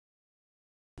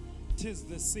'Tis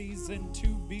the season to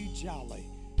be jolly.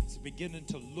 It's beginning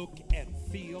to look and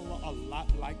feel a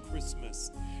lot like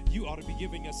Christmas. You ought to be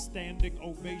giving a standing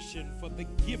ovation for the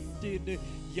gifted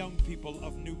young people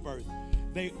of New Birth.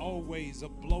 They always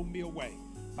blow me away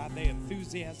by their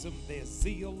enthusiasm, their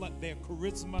zeal, their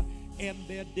charisma, and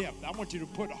their depth. I want you to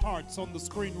put hearts on the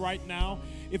screen right now.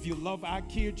 If you love our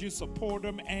kids, you support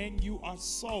them, and you are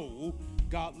so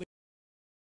godly.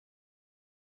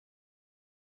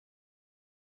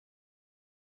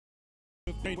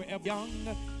 We're young,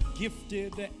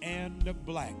 gifted, and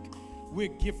black.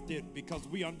 We're gifted because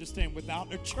we understand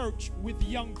without a church with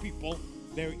young people,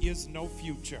 there is no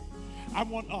future. I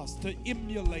want us to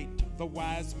emulate the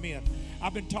wise men.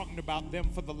 I've been talking about them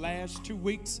for the last 2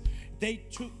 weeks. They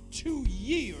took 2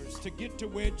 years to get to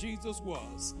where Jesus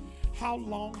was. How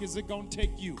long is it going to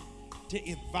take you to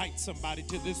invite somebody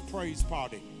to this praise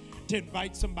party? To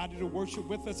invite somebody to worship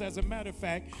with us? As a matter of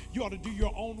fact, you ought to do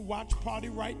your own watch party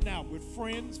right now with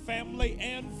friends, family,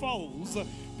 and foes,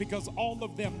 because all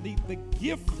of them need the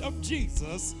gift of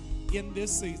Jesus in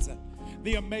this season.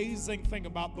 The amazing thing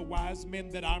about the wise men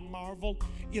that I marvel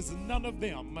is none of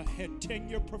them had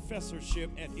tenure professorship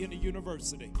at any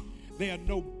university. There are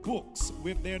no books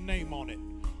with their name on it.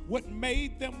 What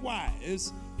made them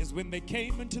wise is when they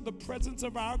came into the presence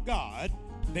of our God,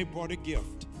 they brought a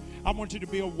gift. I want you to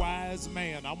be a wise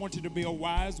man. I want you to be a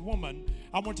wise woman.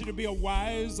 I want you to be a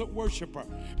wise worshiper.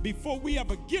 Before we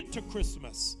ever get to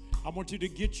Christmas, I want you to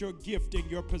get your gift in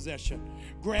your possession.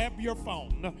 Grab your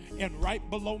phone, and right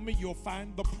below me you'll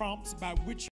find the prompts by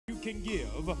which you can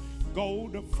give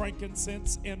gold,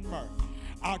 frankincense, and myrrh.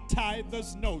 Our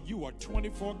tithers know you are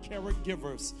 24-karat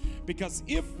givers, because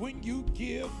if when you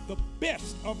give the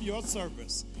best of your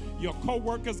service, your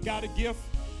co-workers got a gift,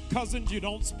 cousins you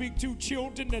don't speak to,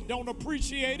 children that don't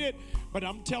appreciate it, but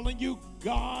I'm telling you,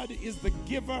 God is the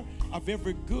giver of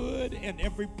every good and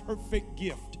every perfect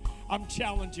gift. I'm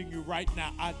challenging you right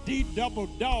now. I double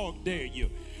dog dare you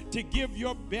to give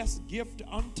your best gift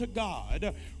unto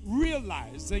God,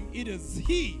 realizing it is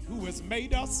He who has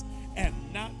made us and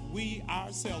not we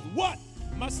ourselves. What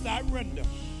must I render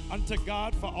unto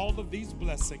God for all of these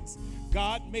blessings?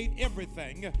 God made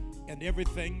everything, and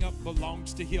everything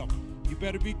belongs to Him. You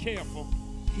better be careful.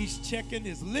 He's checking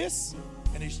His list,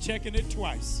 and He's checking it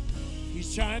twice.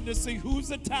 He's trying to see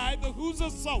who's a tither, who's a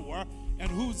sower, and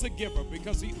who's a giver,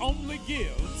 because He only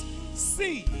gives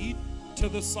seed to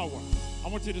the sower. I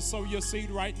want you to sow your seed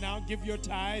right now. Give your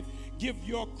tithe. Give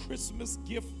your Christmas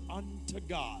gift unto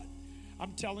God.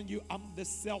 I'm telling you, I'm the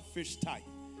selfish type.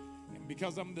 And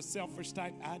because I'm the selfish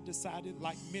type, I decided,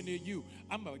 like many of you,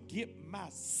 I'm going to get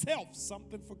myself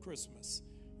something for Christmas.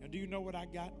 And do you know what I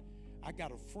got? I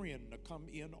got a friend to come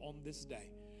in on this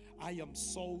day. I am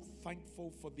so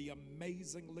thankful for the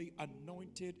amazingly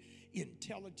anointed,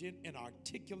 intelligent, and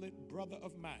articulate brother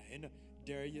of mine,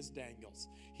 Darius Daniels.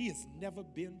 He has never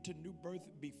been to New Birth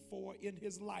before in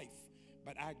his life,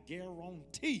 but I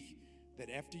guarantee that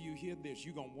after you hear this,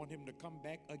 you're going to want him to come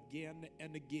back again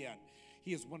and again.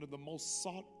 He is one of the most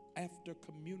sought after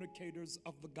communicators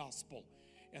of the gospel,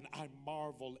 and I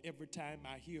marvel every time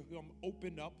I hear him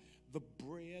open up the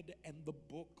bread and the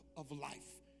book of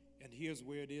life. And here's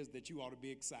where it is that you ought to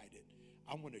be excited.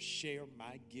 I want to share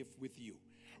my gift with you.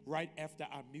 Right after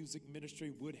our music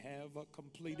ministry would have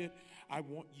completed, I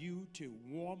want you to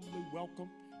warmly welcome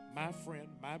my friend,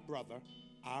 my brother,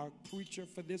 our preacher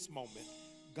for this moment,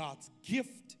 God's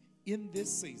gift in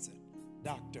this season,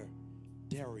 Dr.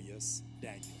 Darius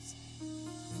Daniels.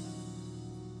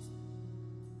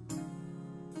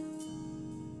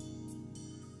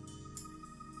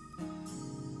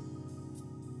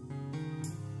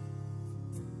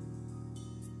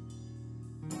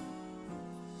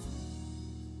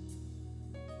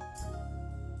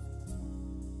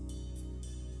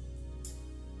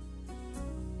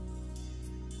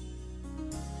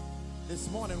 This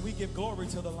morning we give glory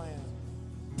to the Lamb.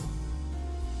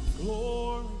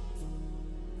 Glory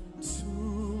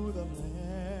to the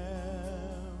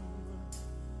Lamb.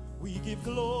 We give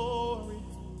glory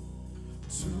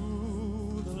to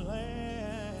the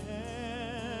Lamb.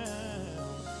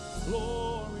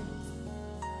 Glory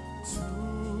to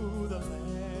the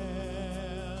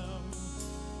Lamb.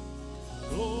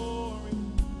 Glory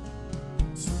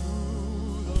to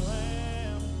the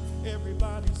Lamb.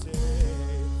 Everybody say,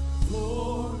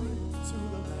 glory to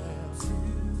the Lamb.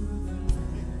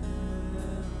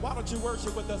 Why don't you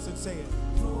worship with us and say it?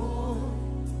 Glory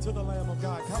to the Lamb of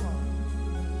God. Come on.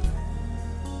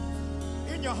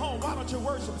 In your home, why don't you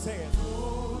worship and say it?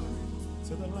 Glory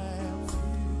to the Lamb.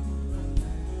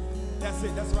 That's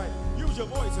it. That's right. Use your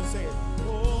voice and say it.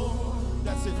 Glory.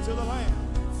 That's it. To the Lamb.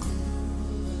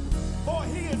 For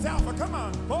he is Alpha. Come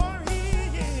on. For he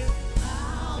is.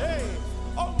 Hey,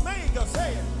 Omega.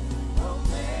 Say it.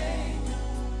 Omega.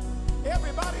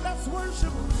 Everybody, let's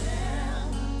worship.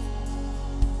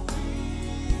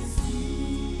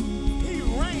 He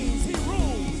reigns. He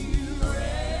rules.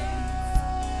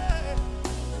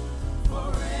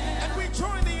 And we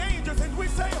join the angels and we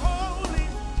say, holy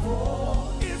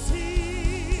is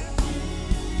he.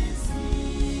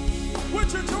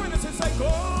 Would you join us and say,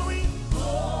 glory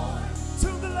to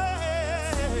the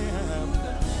Lamb?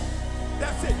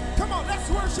 That's it. Come on, let's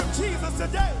worship Jesus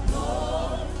today.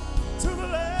 To the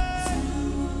Lamb.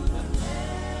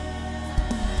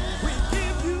 We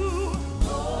give you,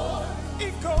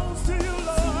 it goes to you,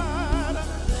 Lord.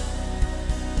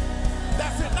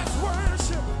 That's it, let's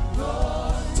worship.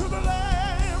 To the Lamb.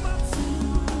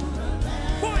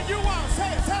 For you are,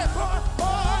 say it, for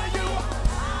you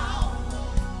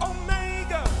are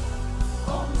Omega.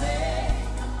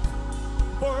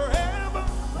 Forever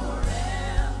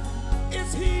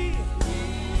is he.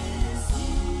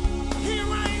 He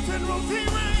reigns and rules, he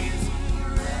reigns.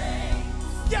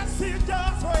 Yes, he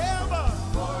does forever.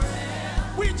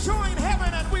 We join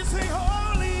heaven and we say,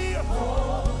 holy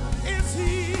is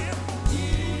he.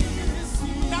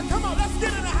 Now come on, let's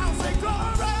get in the house, say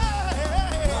glory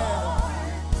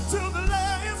to the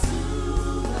Lamb.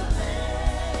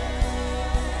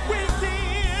 We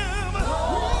give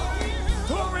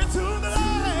glory to the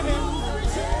Lamb.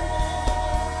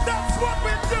 That's what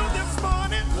we do this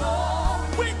morning.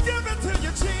 We give it to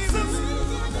you, Jesus.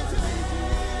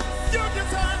 You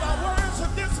deserve our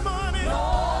worship this morning.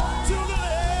 To the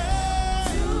Lamb.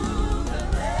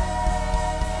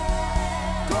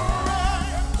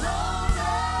 Glory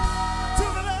to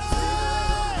the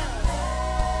Lamb.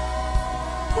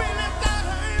 We lift our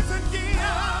hands and give.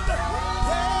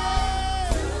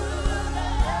 Hey.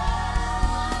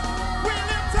 We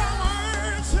lift our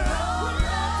worship.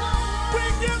 We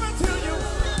give it to you.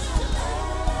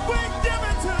 We give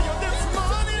it to you this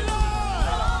morning, Lord.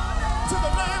 To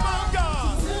the Lamb of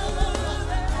God.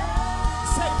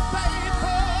 Say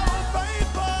faithful,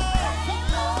 faithful.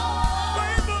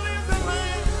 Faithful is the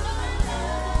Lamb.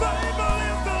 Faithful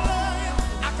is the Lamb.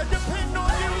 I can depend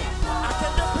on you. I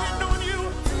can depend on you.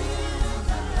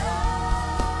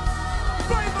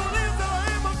 Faithful is the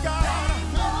Lamb of God.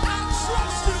 I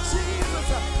trust you, Jesus.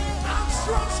 I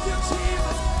trust you,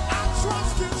 Jesus. I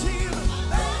trust you, Jesus.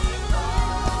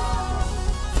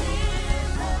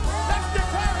 Let's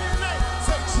declare his name.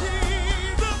 Say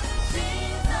Jesus.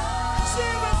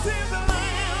 Jesus is the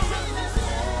Lamb.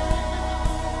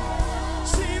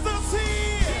 Jesus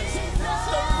is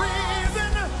the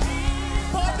reason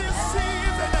for this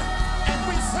season. And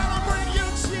we celebrate you,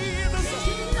 Jesus.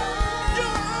 You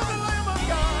are the Lamb of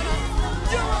God.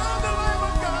 You are the Lamb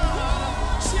of God.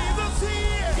 Jesus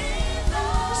is.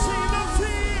 Jesus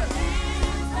is.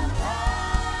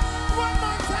 One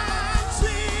more time,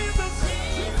 Jesus.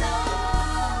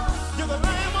 You're the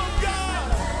Lamb of God,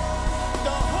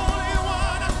 the Holy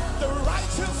One, the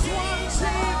righteous one,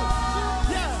 Jesus.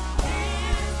 Yeah.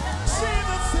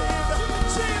 Jesus is.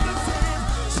 Jesus is.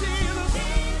 Jesus.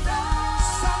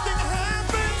 Something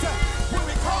happens when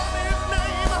we call his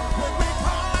name. When we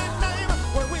call that name.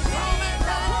 When we call that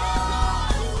name.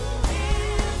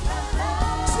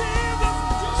 Jesus.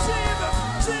 Jesus.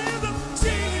 Jesus.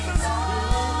 Jesus.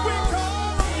 We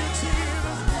call on you,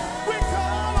 Jesus. We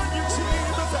call on you,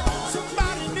 Jesus.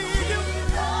 Somebody need you.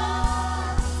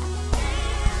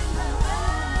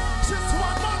 Just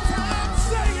one more time,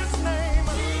 say his name.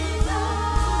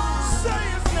 Say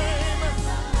his name.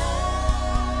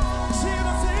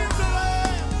 Jesus is the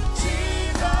Lamb.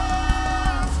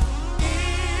 Jesus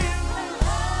is.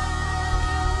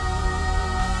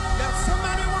 Now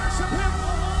somebody worship him.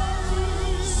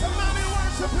 Somebody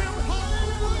worship him.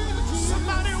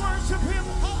 Somebody worship him.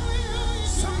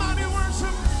 Somebody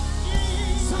worship.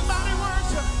 Somebody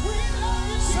worship.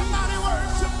 Somebody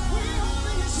worship.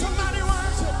 Somebody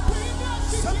worship.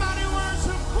 Somebody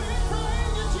worship.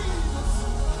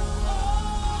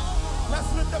 Let's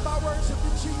lift up our worship to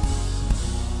Jesus.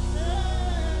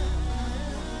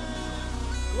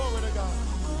 Glory to God.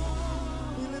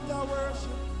 We lift our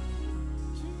worship.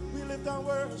 We lift our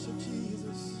worship,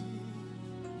 Jesus.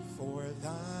 For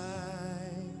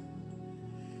thine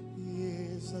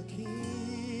is the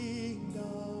kingdom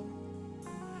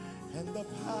and the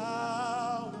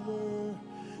power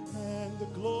and the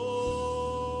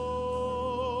glory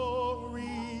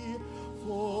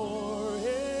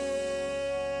forever.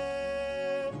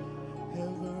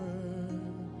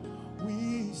 We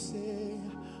say,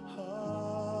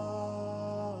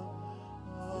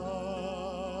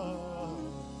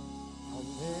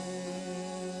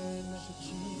 Amen.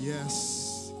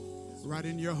 Yes, right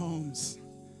in your homes.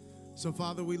 So,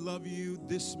 Father, we love you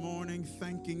this morning,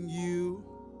 thanking you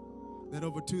that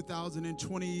over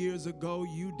 2,020 years ago,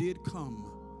 you did come.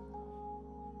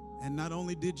 And not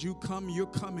only did you come, you're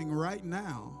coming right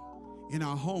now in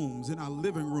our homes, in our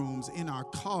living rooms, in our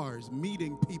cars,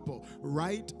 meeting people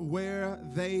right where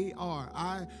they are.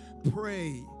 I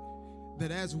pray that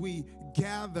as we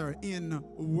gather in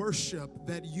worship,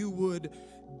 that you would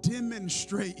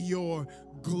demonstrate your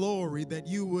glory, that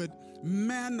you would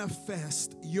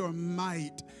manifest your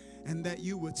might, and that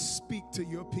you would speak to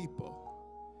your people.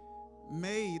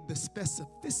 May the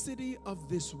specificity of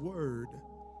this word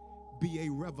be a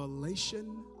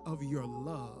revelation of your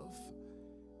love.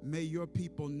 May your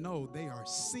people know they are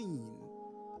seen,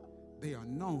 they are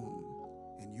known,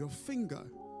 and your finger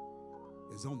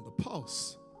is on the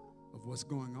pulse of what's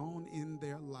going on in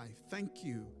their life. Thank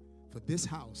you for this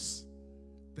house.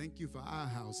 Thank you for our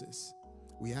houses.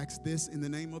 We ask this in the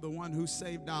name of the one who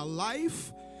saved our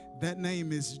life. That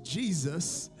name is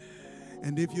Jesus.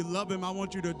 And if you love him, I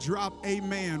want you to drop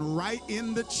amen right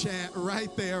in the chat,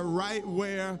 right there, right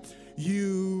where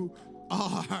you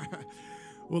are.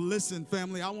 Well, listen,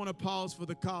 family, I want to pause for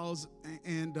the cause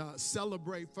and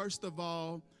celebrate, first of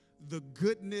all, the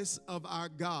goodness of our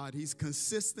God. He's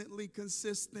consistently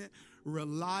consistent,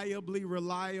 reliably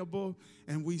reliable,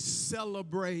 and we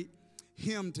celebrate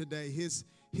him today, his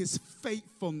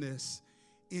faithfulness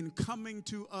in coming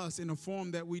to us in a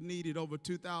form that we needed over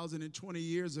 2,020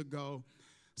 years ago.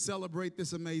 Celebrate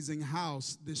this amazing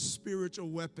house, this spiritual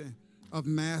weapon of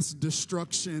mass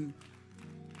destruction,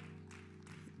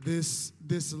 this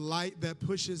light that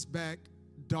pushes back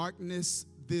darkness,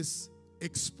 this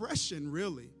expression,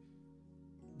 really,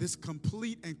 this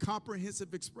complete and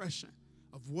comprehensive expression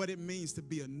of what it means to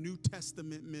be a New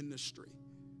Testament ministry,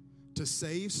 to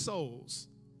save souls,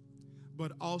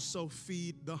 but also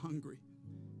feed the hungry.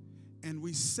 And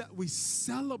we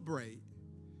celebrate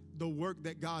the work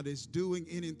that God is doing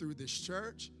in and through this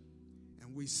church,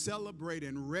 and we celebrate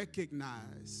and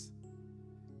recognize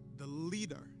the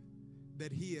leader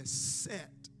that he has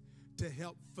set to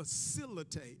help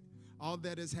facilitate all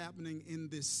that is happening in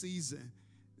this season,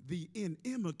 the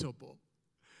inimitable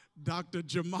Dr.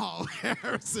 Jamal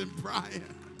Harrison Bryant.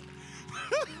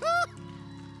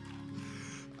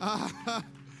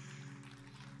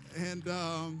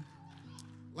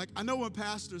 Like, I know when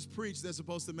pastors preach, they're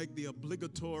supposed to make the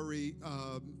obligatory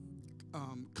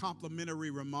complimentary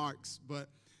remarks,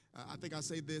 but I think I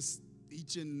say this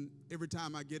each and every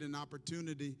time I get an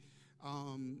opportunity.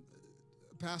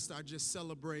 Pastor, I just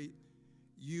celebrate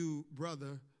you,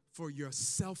 brother, for your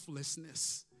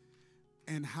selflessness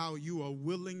and how you are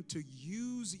willing to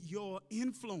use your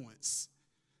influence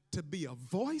to be a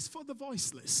voice for the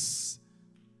voiceless,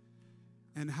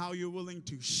 and how you're willing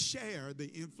to share the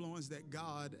influence that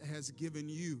God has given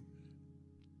you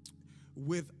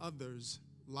with others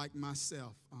like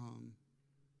myself.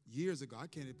 Years ago,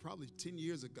 probably 10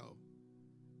 years ago,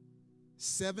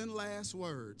 7 Last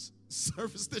Words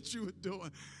service that you were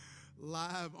doing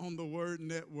live on the Word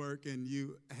Network, and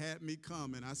you had me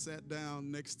come, and I sat down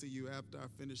next to you after I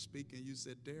finished speaking. You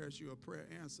said, "Darius, you're a prayer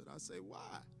answered." I say,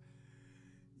 "Why?"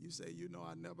 You say, "You know,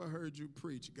 I never heard you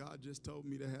preach. God just told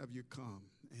me to have you come."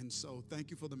 And so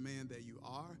thank you for the man that you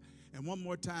are. And one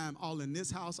more time, all in this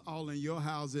house, all in your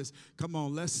houses, come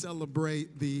on, let's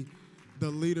celebrate the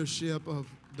leadership of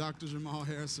Dr. Jamal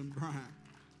Harrison Bryant.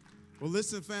 Well,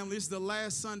 listen, family, it's the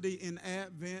last Sunday in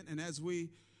Advent, and as we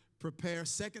prepare,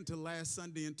 second to last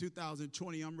Sunday in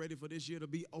 2020, I'm ready for this year to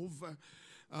be over.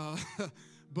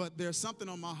 But there's something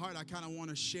on my heart I kind of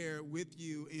want to share with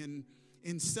you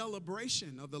in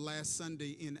celebration of the last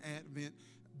Sunday in Advent,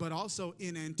 but also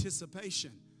in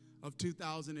anticipation of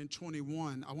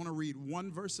 2021. I want to read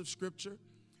one verse of scripture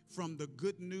from the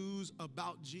good news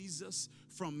about Jesus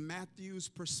from Matthew's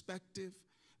perspective.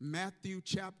 Matthew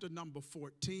chapter number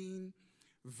 14,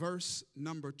 verse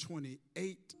number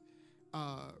 28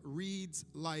 reads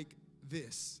like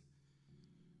this.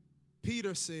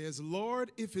 Peter says,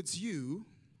 "Lord, if it's you,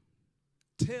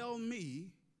 tell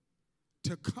me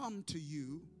to come to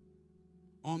you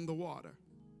on the water."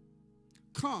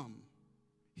 "Come,"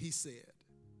 he said.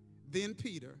 Then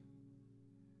Peter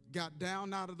got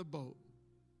down out of the boat,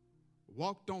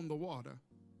 walked on the water,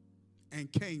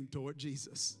 and came toward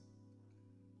Jesus.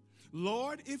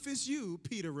 "Lord, if it's you,"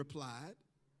 Peter replied,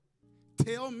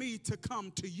 "tell me to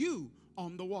come to you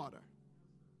on the water."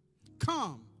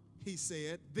 "Come," he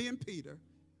said. Then Peter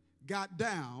got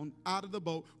down out of the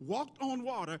boat, walked on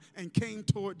water, and came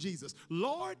toward Jesus.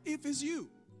 "Lord, if it's you,"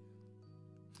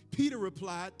 Peter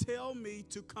replied, "tell me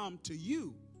to come to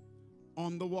you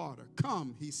on the water."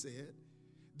 "Come," he said.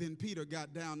 Then Peter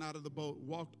got down out of the boat,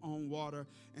 walked on water,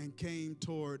 and came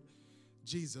toward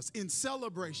Jesus. In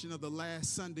celebration of the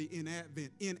last Sunday in Advent,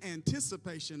 in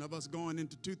anticipation of us going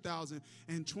into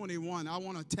 2021, I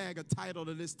want to tag a title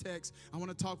to this text. I want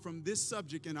to talk from this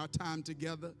subject in our time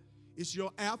together. It's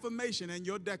your affirmation and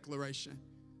your declaration.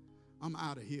 I'm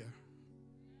out of here.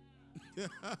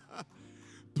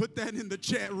 Put that in the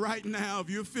chat right now if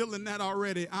you're feeling that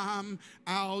already. I'm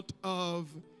out of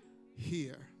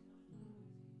here.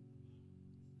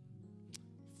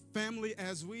 Family,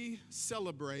 as we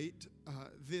celebrate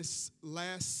this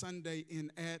last Sunday in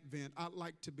Advent, I'd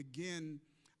like to begin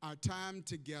our time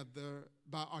together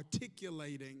by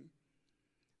articulating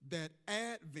that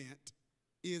Advent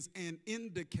is an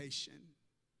indication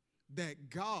that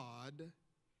God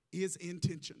is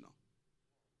intentional.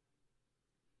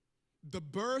 The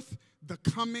birth, the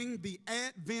coming, the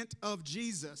advent of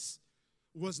Jesus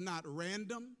was not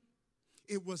random.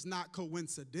 It was not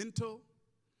coincidental.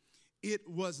 It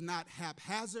was not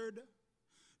haphazard,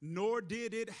 nor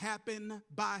did it happen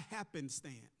by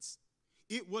happenstance.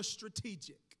 It was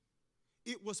strategic.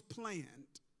 It was planned.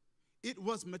 It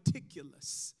was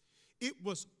meticulous. It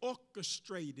was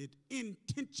orchestrated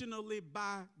intentionally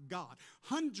by God.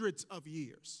 Hundreds of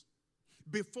years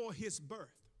before his birth,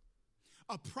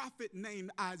 a prophet named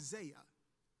Isaiah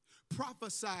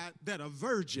prophesied that a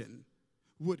virgin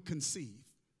would conceive.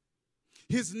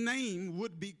 His name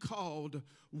would be called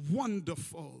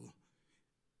Wonderful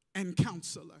and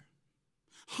Counselor.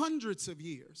 Hundreds of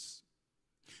years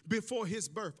before his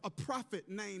birth, a prophet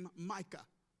named Micah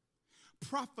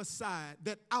prophesied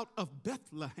that out of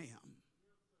Bethlehem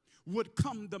would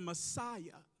come the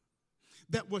Messiah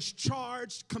that was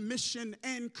charged, commissioned,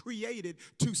 and created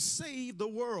to save the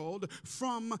world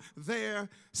from their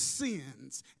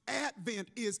sins. Advent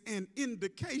is an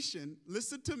indication,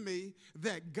 listen to me,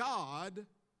 that God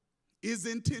is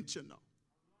intentional.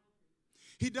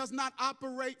 He does not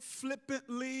operate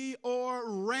flippantly or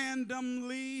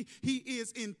randomly. He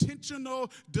is intentional,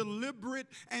 deliberate,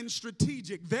 and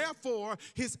strategic. Therefore,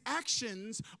 his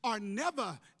actions are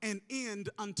never an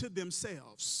end unto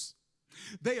themselves.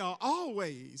 They are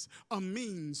always a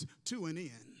means to an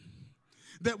end.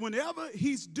 That whenever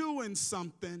he's doing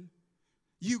something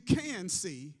you can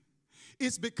see,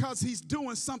 it's because he's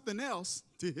doing something else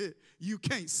you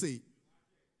can't see.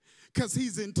 Because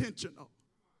he's intentional.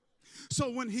 So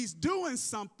when he's doing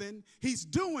something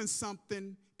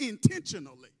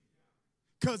intentionally.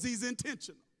 Because he's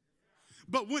intentional.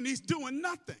 But when he's doing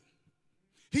nothing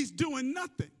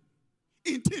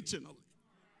intentionally.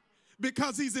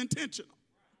 Because he's intentional.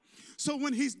 So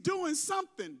when he's doing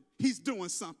something.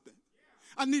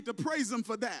 I need to praise him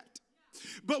for that.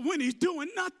 But when he's doing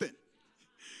nothing,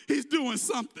 he's doing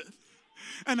something.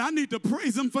 And I need to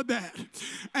praise him for that.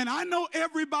 And I know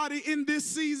everybody in this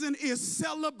season is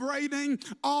celebrating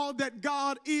all that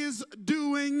God is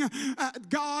doing,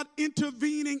 God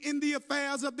intervening in the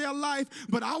affairs of their life.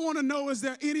 But I want to know, is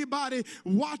there anybody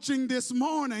watching this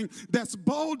morning that's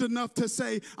bold enough to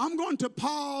say, I'm going to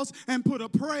pause and put a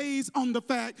praise on the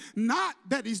fact, not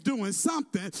that he's doing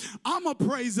something. I'm going to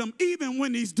praise him even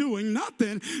when he's doing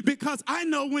nothing, because I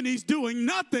know when he's doing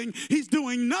nothing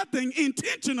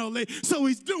intentionally. So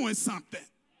he's doing something.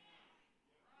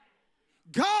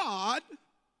 God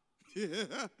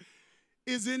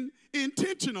is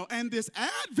intentional, and this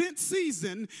Advent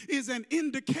season is an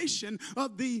indication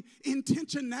of the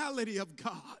intentionality of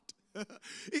God.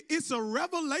 It's a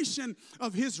revelation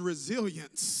of his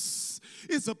resilience.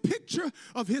 It's a picture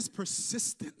of his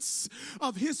persistence,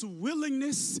 of his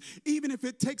willingness, even if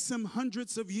it takes him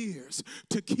hundreds of years,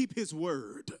 to keep his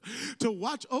word, to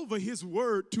watch over his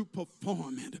word to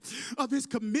perform it, of his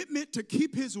commitment to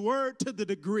keep his word to the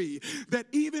degree that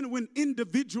even when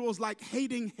individuals like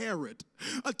hating Herod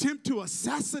attempt to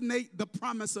assassinate the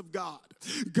promise of God,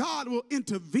 God will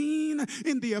intervene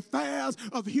in the affairs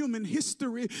of human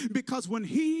history, because when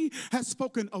he has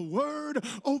spoken a word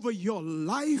over your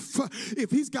life,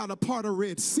 if he's got to part a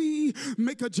Red Sea,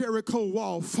 make a Jericho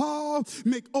wall fall,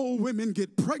 make old women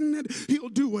get pregnant, he'll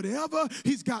do whatever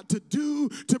he's got to do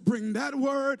to bring that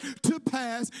word to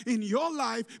pass in your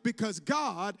life, because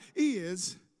God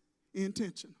is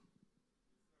intentional.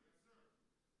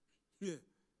 Yeah.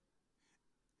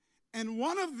 And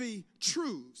one of the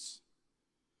truths,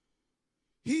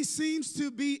 he seems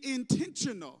to be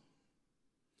intentional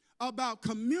about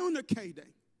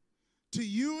communicating to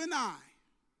you and I,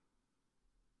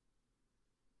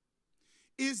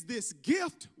 is this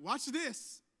gift, watch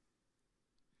this,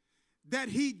 that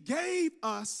he gave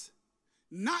us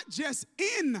not just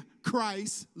in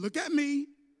Christ, look at me,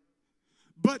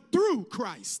 but through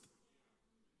Christ.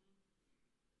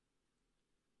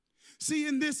 See,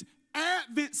 in this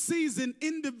Advent season,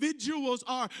 individuals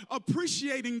are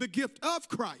appreciating the gift of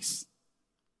Christ.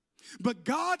 But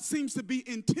God seems to be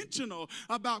intentional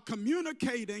about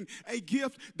communicating a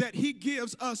gift that he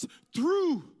gives us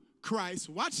through Christ.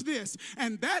 Watch this.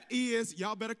 And that is,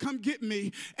 y'all better come get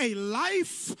me, a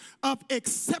life of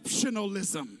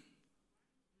exceptionalism.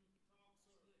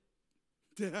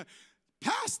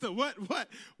 Pastor,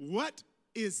 what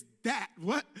is that?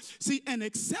 What? See, an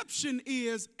exception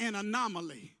is an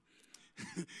anomaly.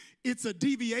 It's a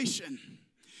deviation.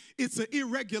 It's an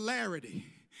irregularity.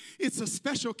 It's a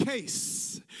special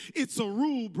case. It's a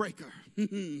rule breaker.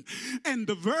 And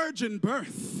the virgin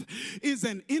birth is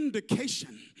an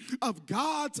indication of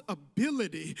God's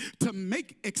ability to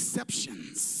make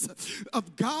exceptions,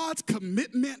 of God's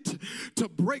commitment to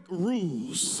break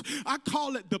rules. I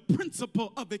call it the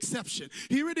principle of exception.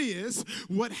 Here it is.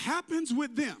 What happens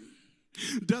with them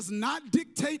does not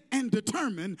dictate and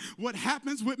determine what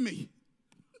happens with me.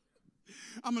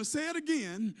 I'm going to say it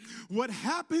again. What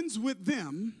happens with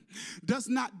them does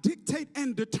not dictate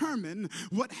and determine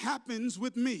what happens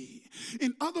with me.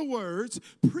 In other words,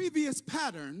 previous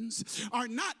patterns are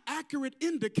not accurate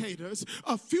indicators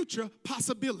of future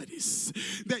possibilities.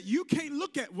 That you can't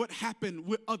look at what happened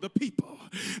with other people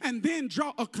and then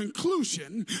draw a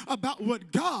conclusion about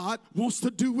what God wants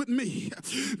to do with me.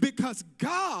 Because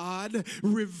God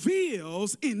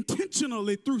reveals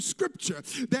intentionally through Scripture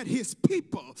that his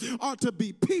people are to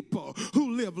be people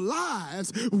who live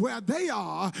lives where they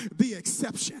are the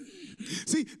exception.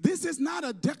 See, this is not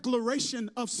a declaration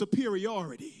of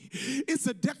superiority. It's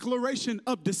a declaration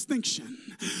of distinction.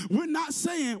 We're not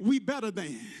saying we better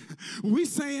than. We're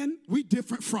saying we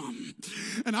different from.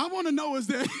 And I want to know, is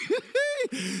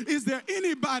there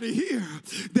anybody here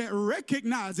that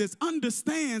recognizes,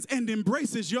 understands, and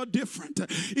embraces your different?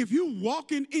 If you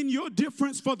walking in your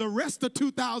difference for the rest of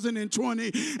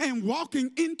 2020 and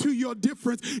walking into your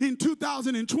difference in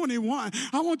 2021,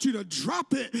 I want you to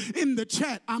drop it in the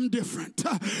chat. I'm different.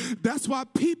 That's why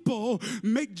people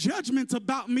make judgments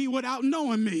about me without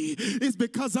knowing me. It's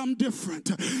because I'm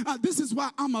different. This is why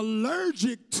I'm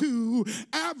allergic to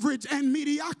average and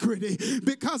mediocrity,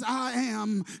 because I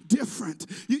am different.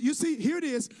 You see, here it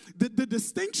is. The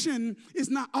distinction is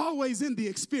not always in the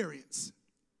experience.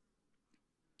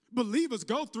 Believers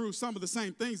go through some of the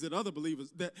same things that other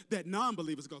believers, that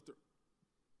non-believers go through.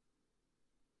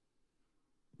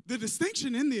 The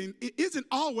distinction it isn't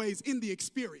always in the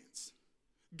experience.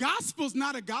 Gospel's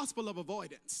not a gospel of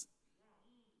avoidance.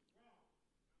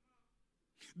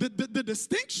 The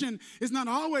distinction is not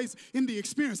always in the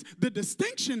experience. The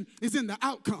distinction is in the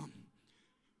outcome.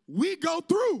 We go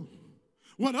through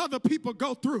what other people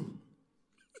go through.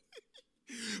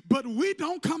 But we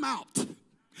don't come out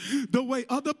the way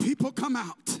other people come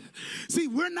out. See,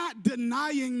 we're not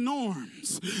denying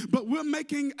norms, but we're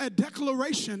making a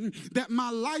declaration that my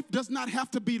life does not have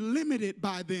to be limited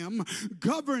by them,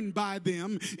 governed by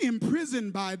them,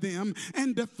 imprisoned by them,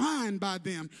 and defined by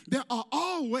them. There are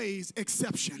always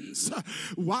exceptions.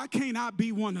 Why can't I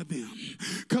be one of them?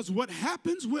 Because what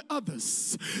happens with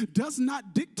others does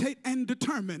not dictate and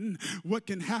determine what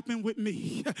can happen with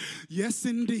me. Yes,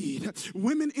 indeed.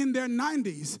 Women in their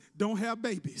 90s don't have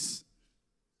babies.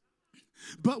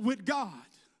 But with God,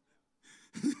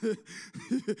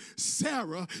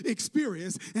 Sarah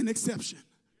experienced an exception.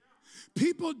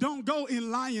 People don't go in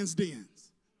lions'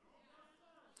 dens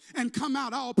and come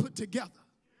out all put together.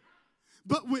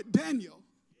 But with Daniel,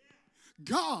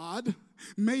 God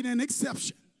made an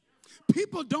exception.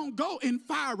 People don't go in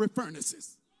fiery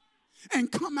furnaces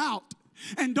and come out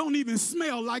and don't even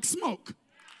smell like smoke.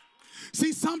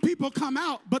 See, some people come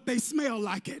out, but they smell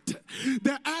like it.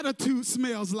 Their attitude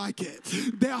smells like it.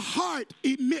 Their heart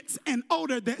emits an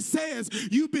odor that says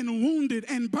you've been wounded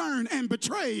and burned and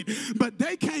betrayed. But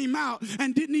they came out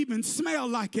and didn't even smell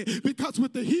like it, because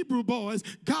with the Hebrew boys,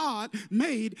 God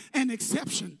made an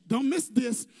exception. Don't miss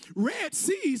this. Red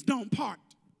seas don't part.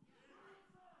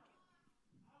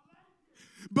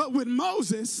 But with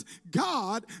Moses,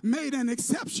 God made an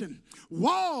exception.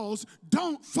 Walls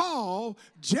don't fall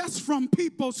just from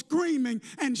people screaming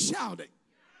and shouting.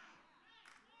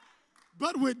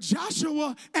 But with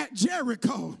Joshua at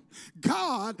Jericho,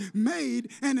 God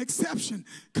made an exception.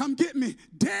 Come get me.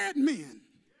 Dead men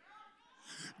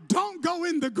don't go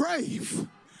in the grave.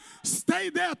 Stay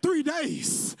there 3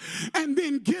 days and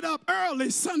then get up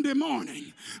early Sunday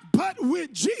morning. But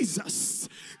with Jesus,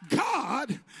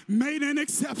 God made an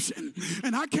exception.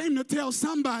 And I came to tell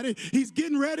somebody he's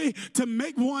getting ready to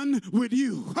make one with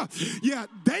you. Yeah,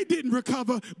 they didn't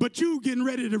recover, but you getting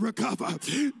ready to recover.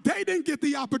 They didn't get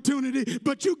the opportunity,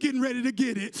 but you getting ready to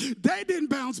get it. They didn't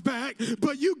bounce back,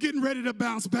 but you getting ready to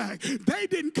bounce back. They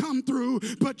didn't come through,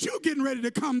 but you getting ready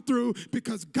to come through,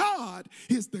 because God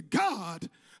is the God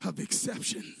of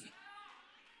exception.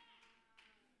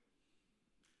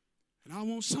 And I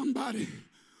want somebody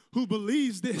who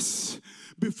believes this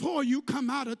before you come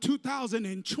out of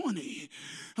 2020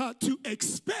 to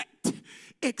expect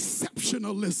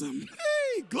exceptionalism.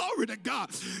 Hey, glory to God.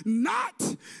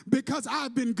 Not because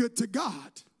I've been good to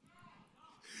God.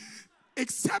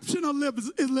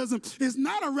 Exceptionalism is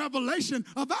not a revelation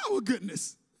of our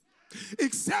goodness.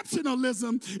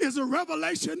 Exceptionalism is a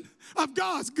revelation of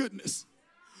God's goodness.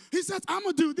 He says, I'm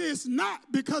going to do this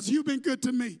not because you've been good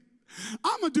to me.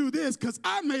 I'm going to do this because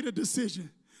I made a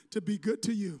decision to be good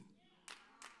to you.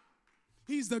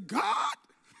 He's the God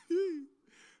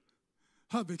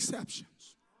of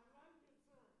exceptions.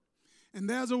 And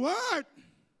there's a word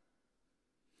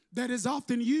that is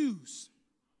often used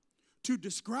to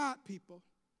describe people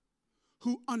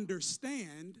who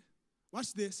understand,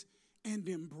 watch this, and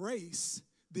embrace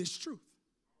this truth.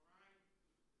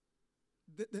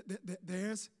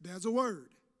 There's a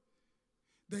word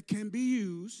that can be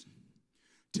used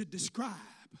to describe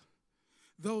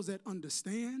those that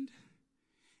understand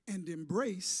and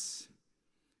embrace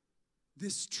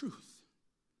this truth.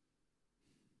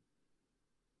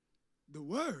 The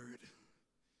word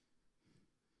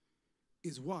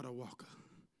is water walker.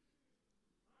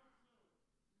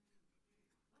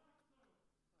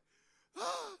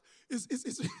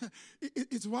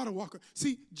 It's water walker.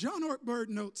 See, John Ortberg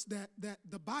notes that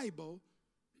the Bible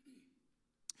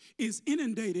is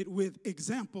inundated with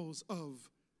examples of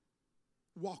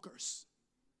walkers.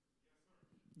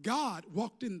 God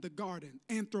walked in the garden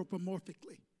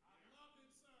anthropomorphically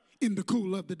in the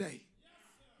cool of the day.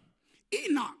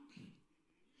 Enoch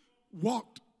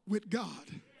walked with God.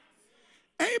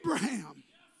 Abraham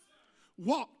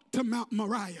walked to Mount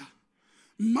Moriah.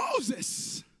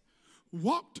 Moses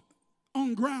walked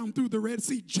on ground through the Red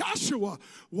Sea. Joshua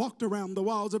walked around the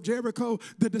walls of Jericho.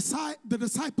 The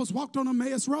disciples walked on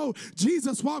Emmaus Road.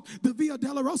 Jesus walked the Via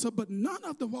Dolorosa. But none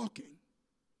of the walking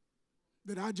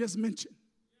that I just mentioned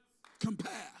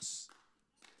compares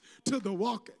to the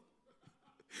walking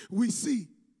we see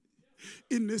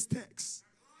in this text.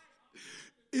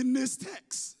 In this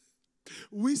text,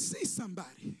 we see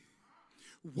somebody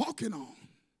walking on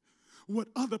what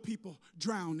other people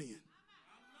drown in.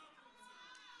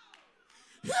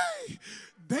 Hey,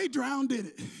 they drowned in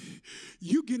it.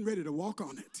 You getting ready to walk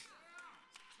on it.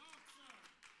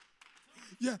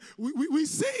 Yeah, we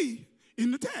see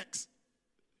in the text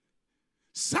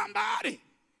somebody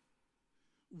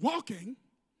walking,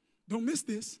 don't miss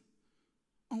this,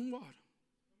 on water.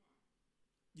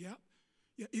 Yeah.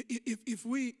 If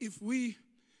we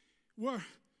were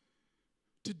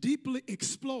to deeply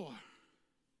explore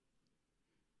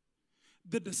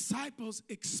the disciples'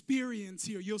 experience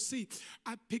here, you'll see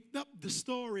I picked up the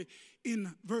story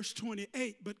in verse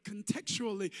 28, but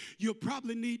contextually, you'll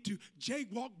probably need to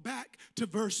jaywalk back to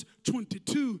verse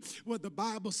 22, where the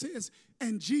Bible says,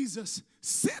 and Jesus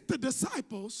sent the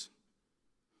disciples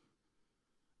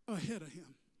ahead of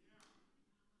him.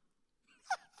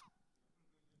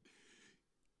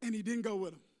 And he didn't go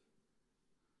with them.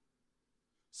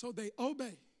 So they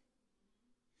obey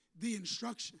the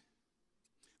instruction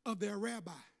of their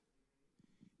rabbi.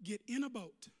 Get in a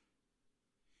boat,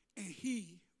 and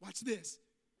he, watch this,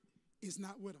 is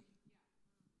not with them.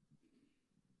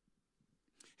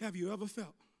 Have you ever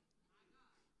felt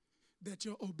that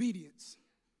your obedience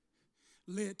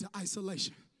led to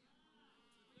isolation?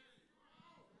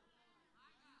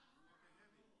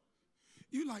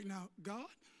 You like, now, God,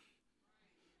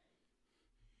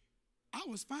 I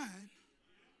was fine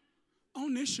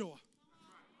on this shore.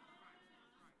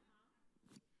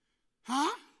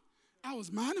 Huh? I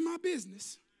was minding my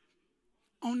business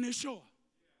on this shore.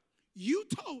 You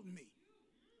told me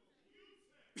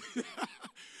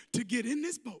to get in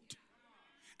this boat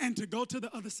and to go to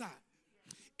the other side.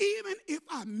 Even if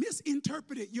I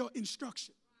misinterpreted your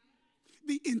instruction,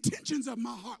 the intentions of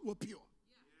my heart were pure.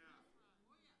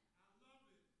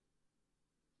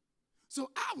 So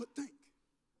I would think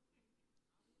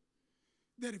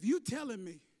that if you're telling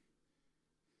me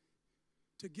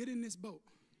to get in this boat,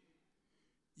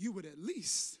 you would at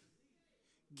least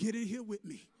get in here with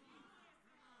me.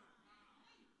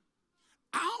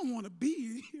 I don't want to be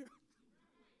in here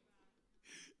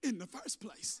in the first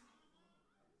place.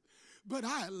 But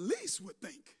I at least would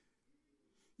think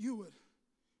you would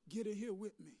get in here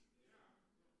with me.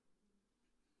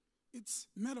 It's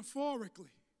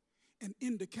metaphorically an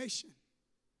indication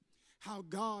how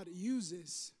God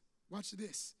uses, watch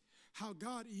this, how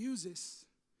God uses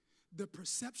the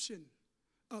perception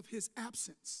of his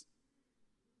absence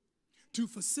to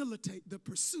facilitate the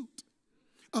pursuit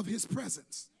of his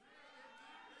presence.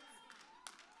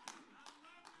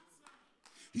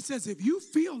 He says, if you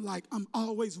feel like I'm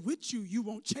always with you, you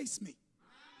won't chase me.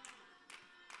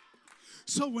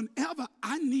 So whenever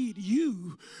I need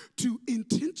you to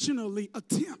intentionally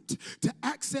attempt to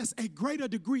access a greater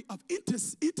degree of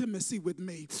intimacy with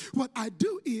me, what I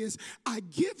do is I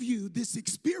give you this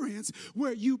experience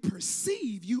where you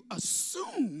perceive, you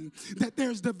assume that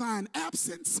there's divine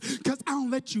absence because I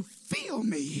don't let you feel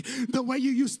me the way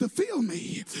you used to feel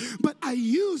me. But I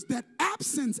use that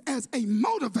absence as a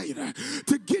motivator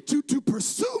to get you to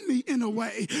pursue me in a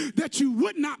way that you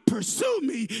would not pursue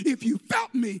me if you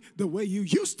felt me the way you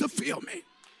used to feel me.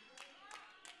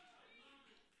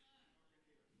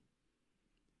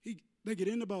 They get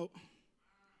in the boat,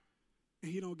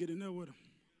 and he don't get in there with them.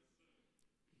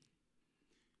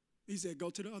 He said, go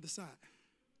to the other side.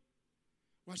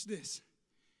 Watch this.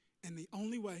 And the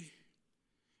only way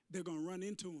they're going to run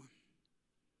into him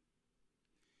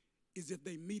is if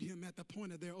they meet him at the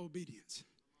point of their obedience.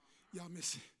 Y'all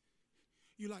miss it.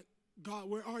 You like, God,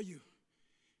 where are you?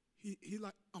 He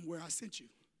like, I'm where I sent you.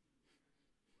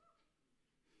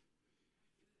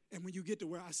 And when you get to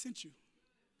where I sent you,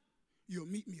 you'll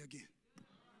meet me again.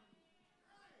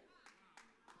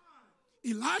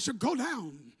 Elijah, go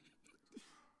down.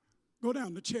 Go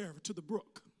down the chair to the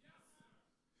brook.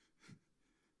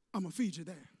 I'm going to feed you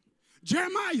there.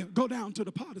 Jeremiah, go down to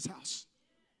the potter's house.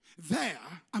 There,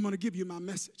 I'm going to give you my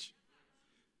message.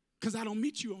 Because I don't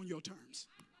meet you on your terms.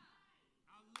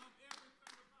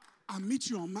 I meet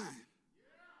you on mine.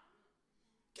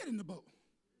 Get in the boat.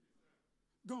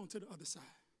 Go on to the other side.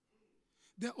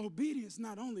 Their obedience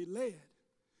not only led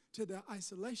to their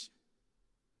isolation,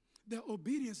 their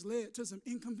obedience led to some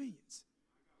inconvenience.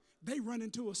 They run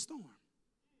into a storm.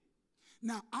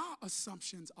 Now, our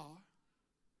assumptions are,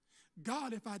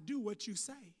 God, if I do what you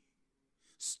say,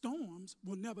 storms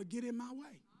will never get in my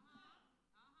way.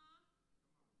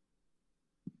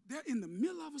 They're in the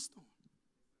middle of a storm.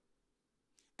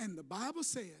 And the Bible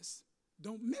says,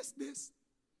 don't miss this,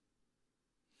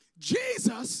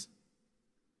 Jesus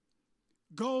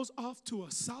goes off to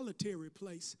a solitary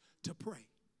place to pray.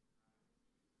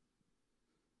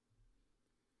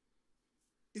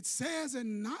 It says,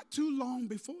 and not too long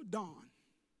before dawn,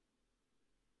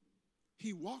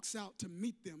 he walks out to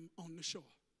meet them on the shore.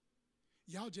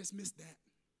 Y'all just missed that.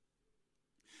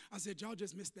 I said, y'all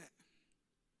just missed that.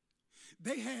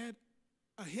 They had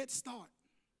a head start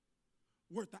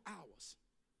worth of hours.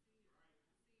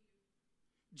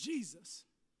 Jesus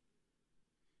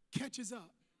catches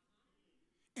up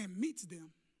and meets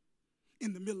them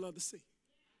in the middle of the sea.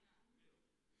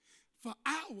 For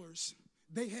hours,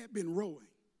 they had been rowing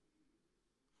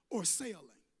or sailing.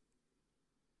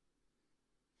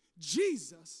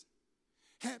 Jesus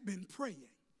had been praying.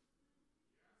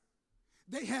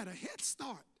 They had a head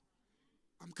start.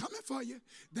 I'm coming for you.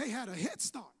 They had a head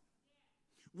start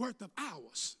worth of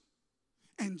hours.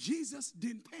 And Jesus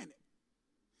didn't panic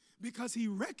because he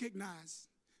recognized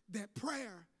that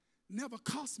prayer never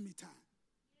cost me time.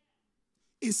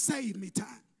 It saved me time.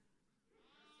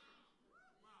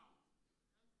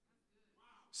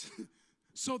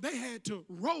 So they had to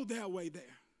row their way there.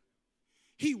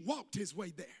 He walked his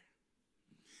way there.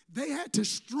 They had to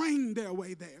strain their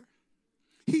way there.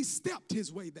 He stepped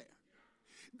his way there.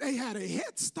 They had a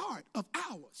head start of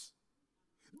hours,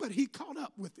 but he caught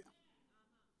up with them.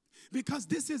 Because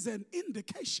this is an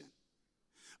indication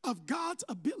of God's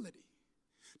ability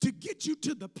to get you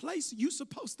to the place you're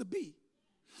supposed to be,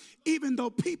 even though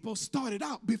people started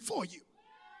out before you.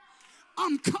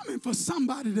 I'm coming for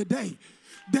somebody today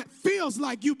that feels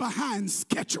like you behind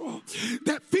schedule,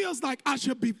 that feels like I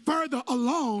should be further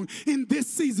along in this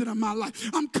season of my life.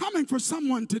 I'm coming for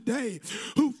someone today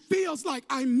who feels like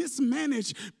I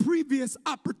mismanaged previous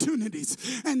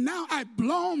opportunities and now I've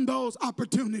blown those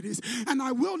opportunities and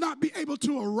I will not be able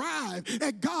to arrive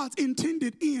at God's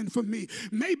intended end for me.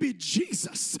 Maybe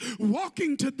Jesus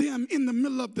walking to them in the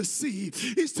middle of the sea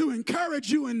is to encourage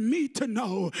you and me to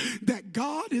know that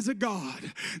God is a God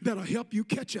that'll help you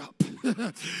catch up.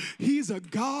 He's a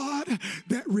God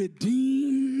that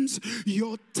redeems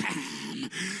your time. him.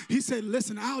 He said,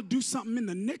 listen, I'll do something in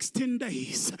the next 10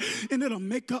 days, and it'll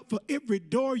make up for every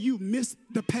door you missed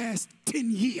the past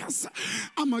 10 years.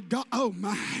 I'm a God, oh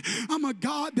my, I'm a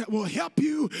God that will help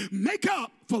you make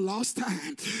up for lost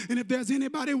time. And if there's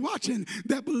anybody watching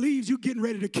that believes you're getting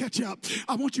ready to catch up,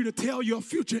 I want you to tell your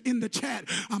future in the chat,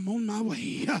 I'm on my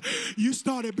way. You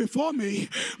started before me,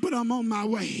 but I'm on my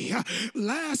way.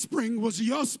 Last spring was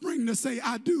your spring to say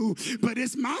I do, but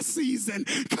it's my season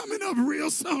coming up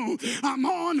real soon. I'm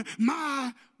on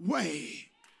my way.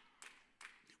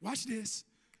 Watch this.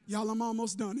 Y'all, I'm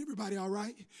almost done. Everybody all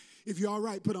right? If you're all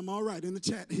right, put I'm all right in the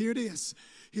chat. Here it is.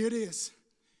 Here it is.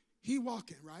 He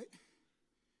walking, right?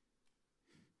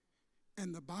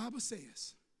 And the Bible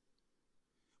says,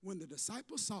 when the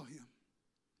disciples saw him,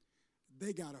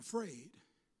 they got afraid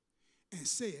and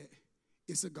said,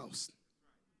 it's a ghost.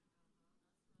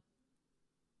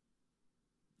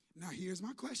 Now, here's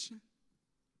my question.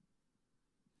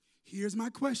 Here's my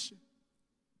question.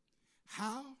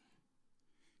 How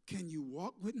can you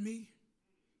walk with me,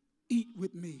 eat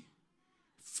with me,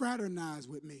 fraternize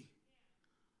with me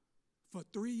for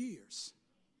 3 years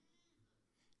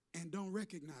and don't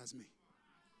recognize me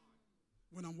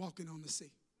when I'm walking on the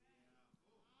sea?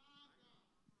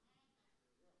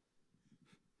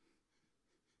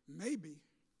 Maybe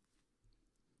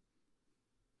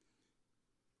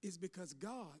it's because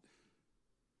God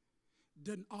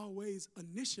doesn't always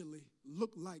initially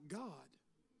look like God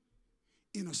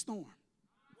in a storm.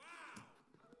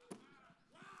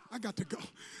 I got to go.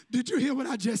 Did you hear what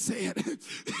I just said?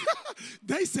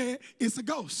 They said it's a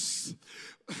ghost.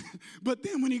 But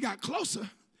then when he got closer,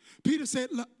 Peter said,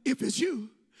 look, if it's you,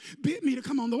 bid me to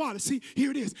come on the water. See,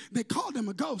 here it is. They called him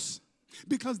a ghost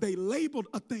because they labeled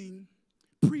a thing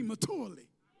prematurely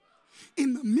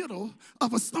in the middle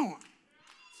of a storm.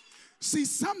 See,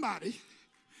 somebody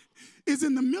is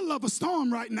in the middle of a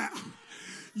storm right now.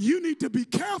 You need to be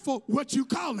careful what you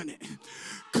calling it,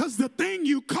 because the thing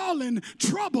you calling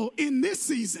trouble in this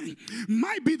season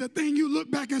might be the thing you look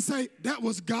back and say, that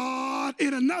was God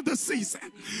in another season.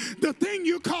 The thing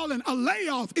you calling a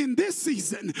layoff in this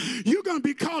season, you're going to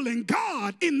be calling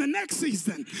God in the next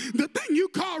season. The thing you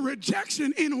call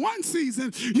rejection in one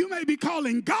season, you may be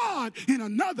calling God in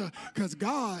another, because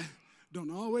God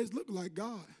don't always look like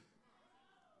God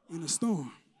in a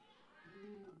storm.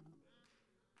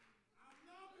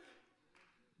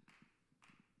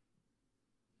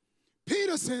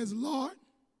 Peter says, Lord,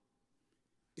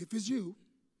 if it's you,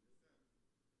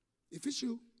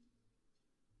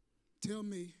 tell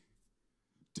me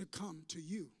to come to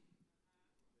you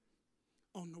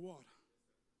on the water.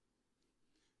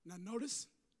 Now notice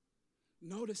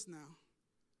now.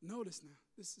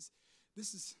 This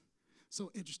is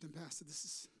so interesting, Pastor.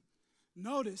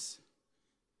 Notice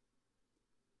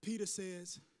Peter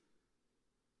says,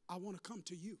 I want to come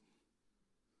to you.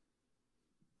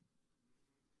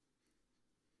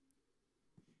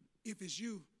 If it's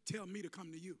you, tell me to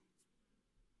come to you.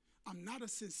 I'm not a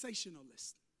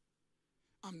sensationalist.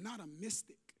 I'm not a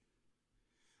mystic.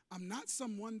 I'm not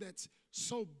someone that's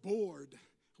so bored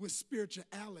with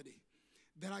spirituality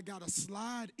that I got to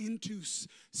slide into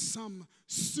some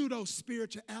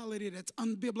pseudo-spirituality that's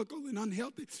unbiblical and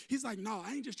unhealthy. He's like, no,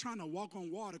 I ain't just trying to walk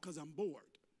on water because I'm bored.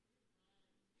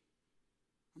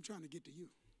 I'm trying to get to you.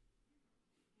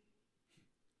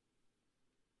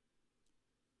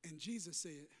 And Jesus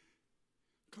said,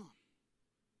 come.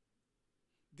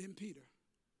 Then Peter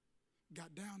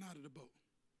got down out of the boat,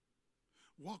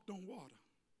 walked on water,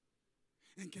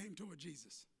 and came toward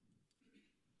Jesus.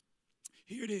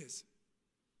 Here it is.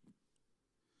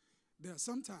 There are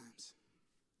sometimes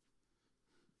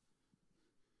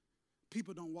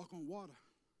people don't walk on water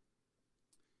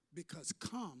because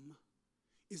come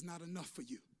is not enough for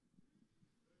you.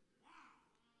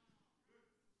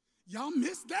 Y'all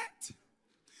missed that?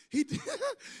 He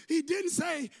didn't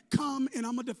say, come and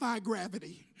I'm going to defy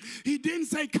gravity. He didn't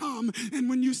say, come and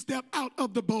when you step out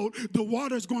of the boat, the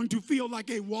water is going to feel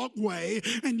like a walkway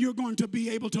and you're going to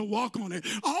be able to walk on it.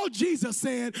 All Jesus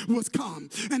said was come.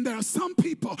 And there are some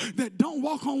people that don't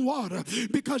walk on water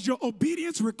because your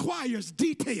obedience requires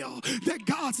detail that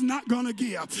God's not going to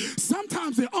give.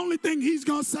 Sometimes the only thing he's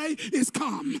going to say is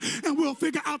come and we'll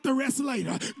figure out the rest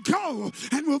later. Go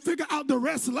and we'll figure out the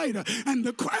rest later. And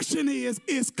the question is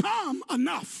come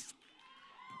enough?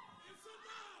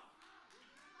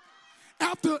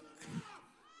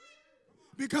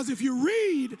 Because if you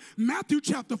read Matthew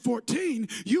chapter 14,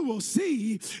 you will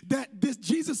see that this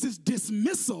Jesus'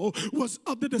 dismissal was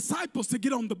of the disciples to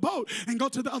get on the boat and go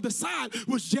to the other side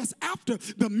was just after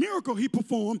the miracle he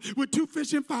performed with 2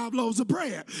 fish and 5 loaves of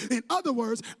bread. In other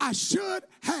words, I should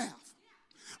have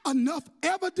enough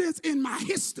evidence in my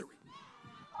history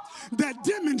that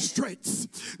demonstrates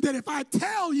that if I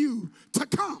tell you to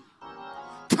come,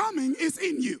 coming is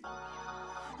in you.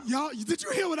 Y'all, did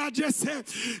you hear what I just said?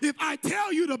 If I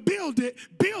tell you to build it,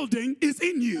 building is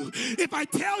in you. If I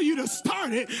tell you to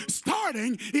start it,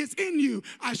 starting is in you.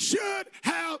 I should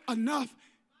have enough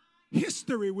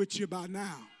history with you by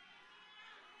now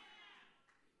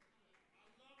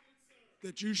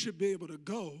that you should be able to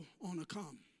go on a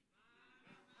come.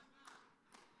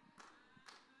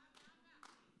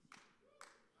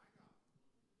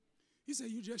 He said,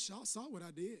 you just saw what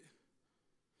I did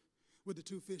with the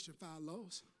 2 fish and 5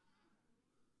 loaves.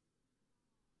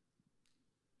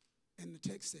 And the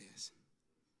text says,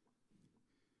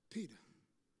 Peter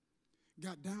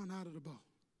got down out of the boat,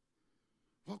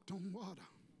 walked on water,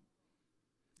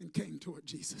 and came toward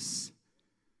Jesus.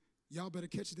 Y'all better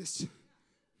catch this.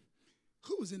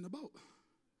 Who was in the boat?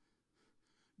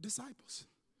 Disciples.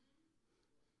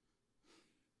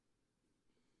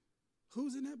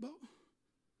 Who's in that boat?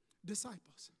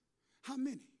 Disciples. How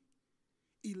many?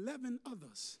 11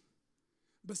 others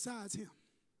besides him.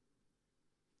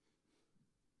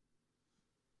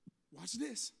 Watch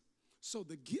this. So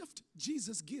the gift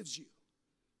Jesus gives you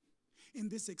in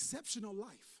this exceptional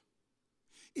life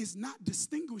is not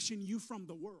distinguishing you from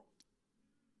the world.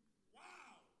 Wow.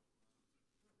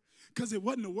 Because it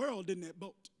wasn't the world in that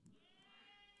boat.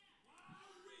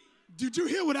 Did you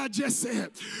hear what I just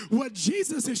said? What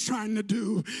Jesus is trying to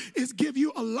do is give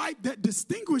you a life that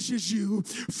distinguishes you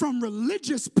from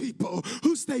religious people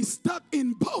who stay stuck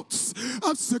in boats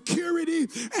of security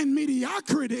and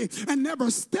mediocrity and never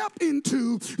step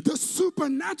into the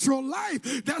supernatural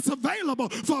life that's available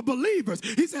for believers.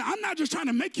 He said, I'm not just trying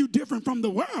to make you different from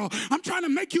the world. I'm trying to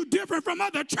make you different from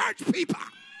other church people.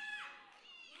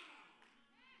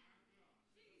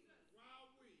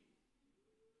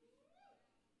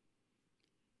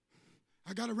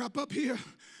 I got to wrap up here,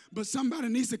 but somebody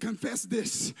needs to confess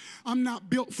this. I'm not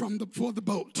built for the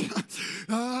boat.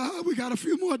 We got a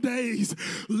few more days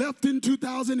left in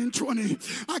 2020.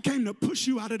 I came to push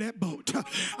you out of that boat.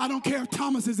 I don't care if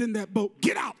Thomas is in that boat.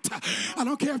 Get out. I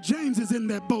don't care if James is in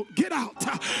that boat. Get out.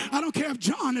 I don't care if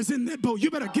John is in that boat. You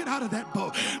better get out of that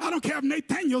boat. I don't care if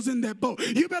Nathaniel's in that boat.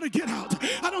 You better get out.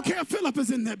 I don't care if Philip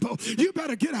is in that boat. You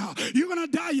better get out. You're going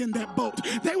to die in that boat.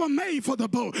 They were made for the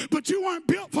boat, but you weren't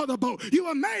built for the boat. You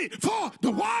were made for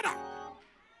the water.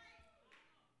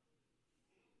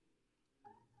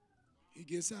 He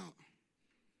gets out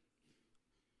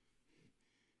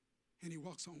and he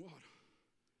walks on water.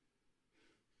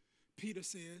 Peter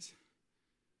says,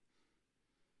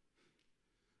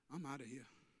 I'm out of here.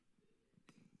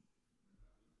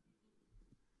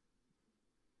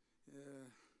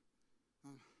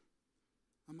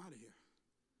 I'm out of here.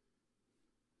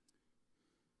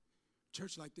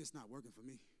 Church like this not working for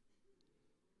me.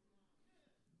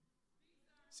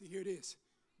 See, here it is.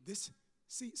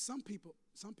 Some people,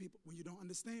 when you don't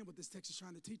understand what this text is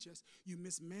trying to teach us, you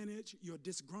mismanage your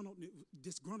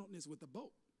disgruntledness with the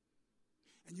boat.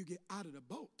 And you get out of the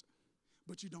boat,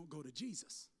 but you don't go to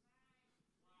Jesus.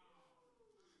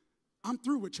 I'm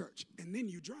through with church, and then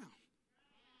you drown.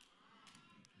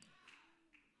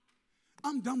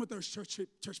 I'm done with those church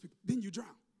people, then you drown.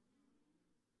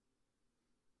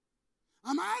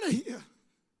 I'm out of here.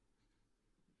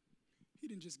 He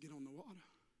didn't just get on the water.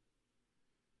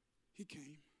 He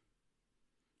came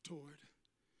toward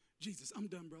Jesus. I'm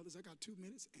done, brothers. I got 2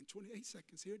 minutes and 28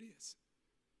 seconds. Here it is.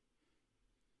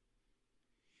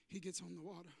 He gets on the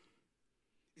water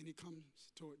and he comes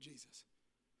toward Jesus.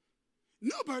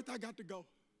 No, Birth, I got to go.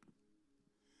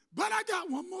 But I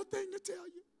got one more thing to tell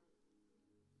you.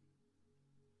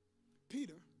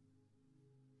 Peter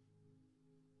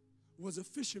was a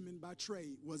fisherman by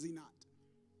trade, was he not?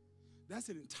 That's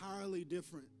an entirely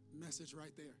different message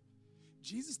right there.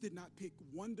 Jesus did not pick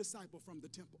one disciple from the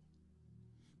temple,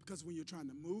 because when you're trying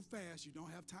to move fast, you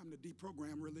don't have time to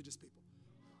deprogram religious people.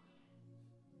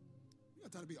 You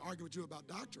got time to be arguing with you about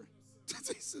doctrine.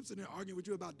 He's sitting there arguing with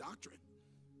you about doctrine.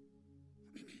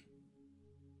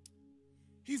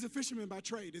 He's a fisherman by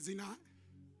trade, is he not?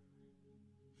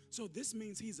 So this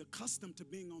means he's accustomed to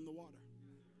being on the water.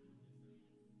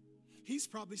 He's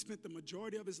probably spent the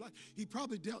majority of his life. He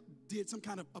probably did some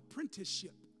kind of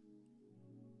apprenticeship.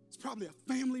 It's probably a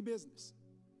family business.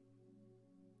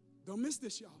 Don't miss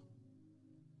this, y'all.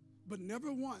 But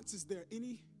never once is there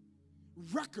any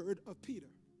record of Peter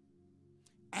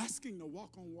asking to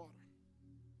walk on water.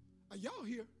 Are y'all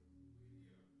here?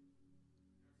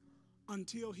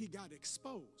 Until he got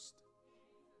exposed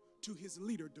to his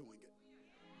leader doing it.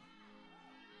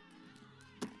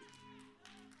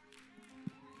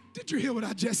 Did you hear what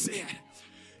I just said?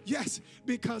 Yes,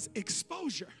 because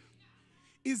exposure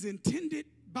is intended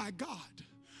by God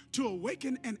to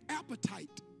awaken an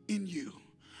appetite in you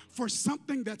for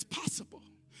something that's possible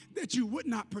that you would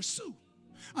not pursue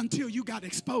until you got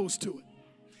exposed to it.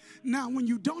 Now, when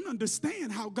you don't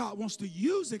understand how God wants to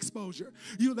use exposure,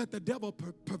 you let the devil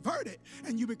pervert it,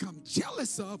 and you become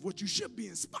jealous of what you should be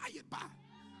inspired by.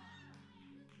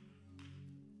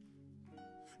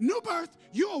 New Birth,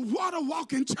 you're a water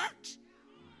walking church.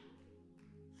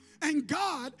 And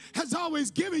God has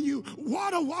always given you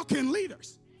water walking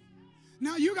leaders.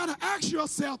 Now you got to ask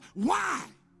yourself, why?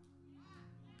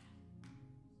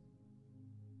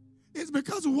 It's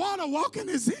because water walking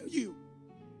is in you.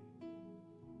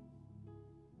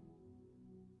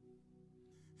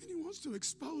 And he wants to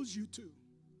expose you to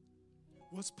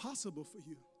what's possible for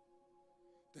you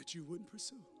that you wouldn't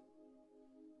pursue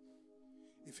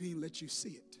if he didn't let you see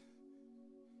it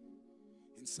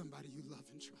in somebody you love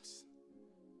and trust.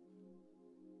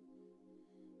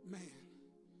 Man,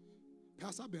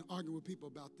 Pastor, I've been arguing with people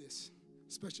about this,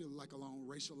 especially like along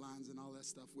racial lines and all that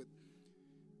stuff with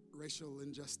racial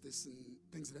injustice and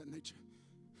things of that nature.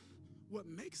 What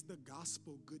makes the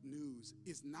gospel good news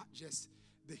is not just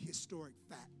the historic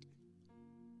fact,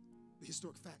 the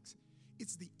historic facts.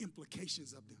 It's the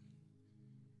implications of them.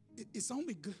 It's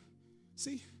only good.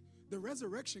 See, the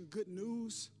resurrection good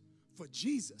news for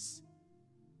Jesus,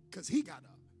 because he got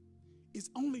up, is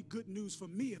only good news for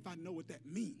me if I know what that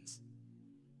means.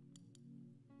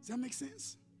 Does that make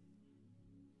sense?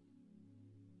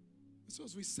 And so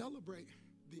as we celebrate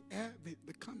the advent,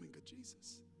 the coming of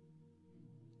Jesus,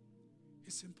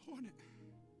 it's important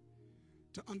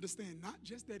to understand not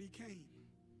just that he came,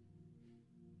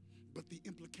 but the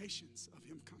implications of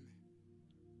him coming.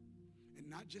 And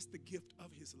not just the gift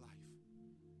of his life,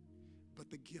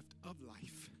 but the gift of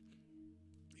life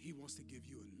he wants to give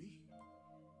you and me.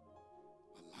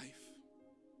 A life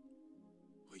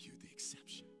where you're the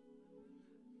exception.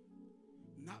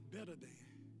 Not better than,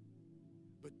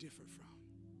 but different from.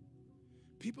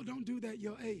 People don't do that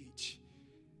your age.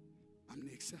 I'm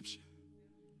the exception.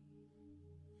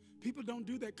 People don't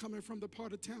do that coming from the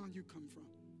part of town you come from.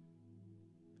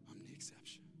 I'm the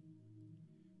exception.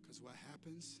 Because what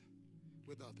happens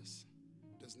with others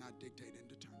does not dictate and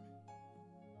determine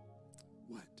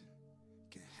what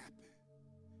can happen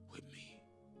with me.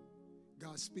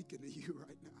 God's speaking to you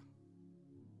right now,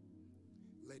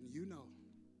 letting you know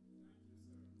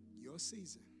your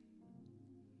season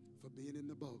for being in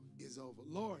the boat is over.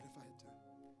 Lord, if I had time.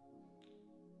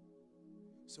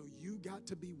 So you got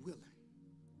to be willing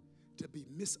to be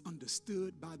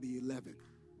misunderstood by the 11.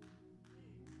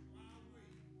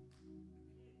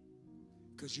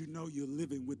 Because you know you're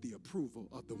living with the approval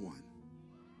of the one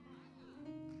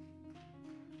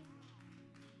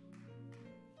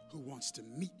who wants to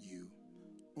meet you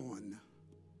on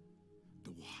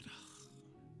the water.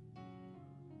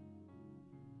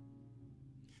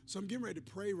 So I'm getting ready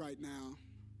to pray right now.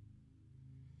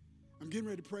 I'm getting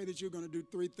ready to pray that you're going to do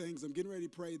three things. I'm getting ready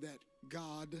to pray that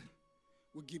God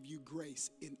will give you grace,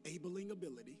 enabling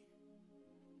ability,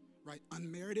 right?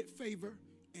 Unmerited favor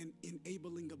and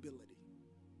enabling ability.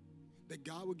 That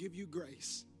God will give you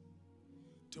grace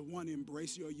to, one,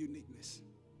 embrace your uniqueness.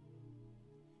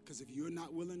 Because if you're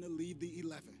not willing to leave the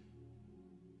 11,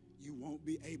 you won't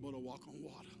be able to walk on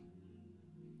water.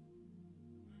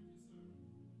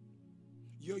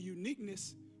 Your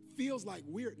uniqueness feels like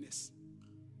weirdness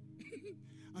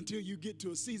until you get to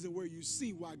a season where you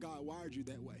see why God wired you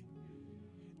that way.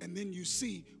 And then you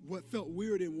see what felt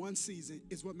weird in one season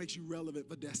is what makes you relevant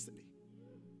for destiny.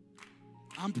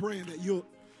 I'm praying that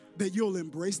you'll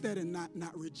embrace that and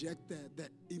not reject that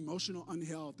emotional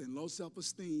unhealth and low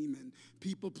self-esteem and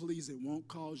people pleasing won't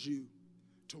cause you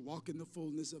to walk in the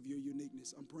fullness of your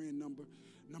uniqueness. I'm praying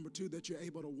number two, that you're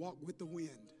able to walk with the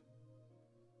wind.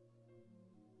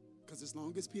 Because as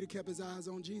long as Peter kept his eyes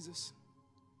on Jesus,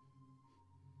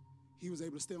 he was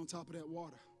able to stay on top of that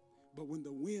water. But when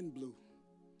the wind blew,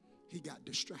 he got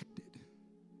distracted.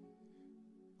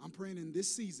 I'm praying in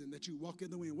this season that you walk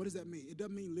in the wind. What does that mean? It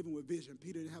doesn't mean living with vision.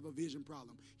 Peter didn't have a vision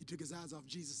problem. He took his eyes off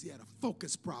Jesus. He had a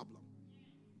focus problem.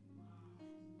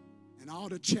 And all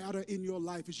the chatter in your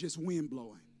life is just wind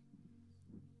blowing.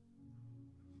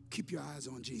 Keep your eyes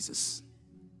on Jesus.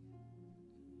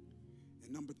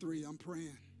 And number three, I'm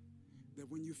praying that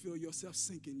when you feel yourself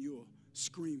sinking, you'll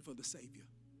scream for the Savior.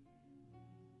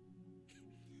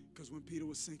 Because when Peter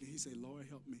was sinking, he said, Lord,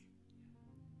 help me.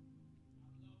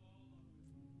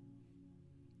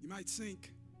 You might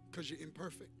sink because you're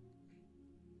imperfect.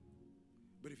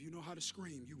 But if you know how to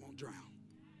scream, you won't drown.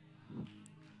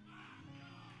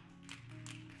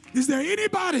 Is there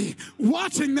anybody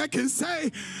watching that can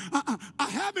say, I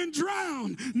haven't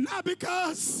drowned, not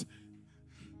because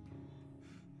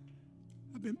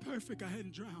I've been perfect, I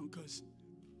hadn't drowned, because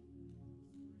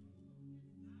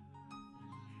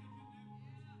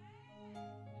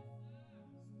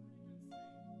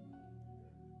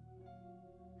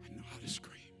I know how to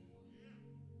scream.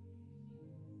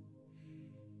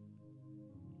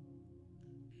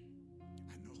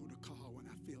 I know who to call when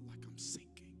I feel like I'm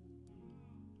sinking.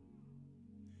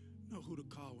 I know who to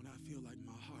call when I feel like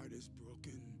my heart is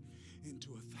broken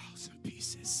into 1,000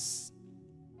 pieces.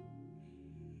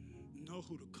 Know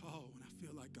who to call when I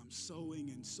feel like I'm sowing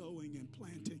and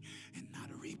planting and not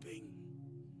reaping.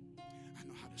 I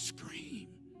know how to scream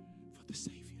for the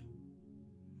Savior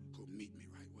who'll meet me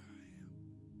right where I am.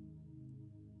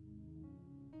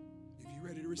 If you're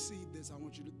ready to receive this, I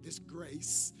want you to, this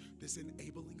grace, this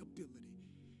enabling ability,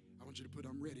 I want you to put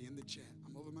I'm ready in the chat.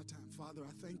 I'm over my time. Father,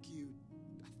 I thank you.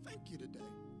 I thank you today.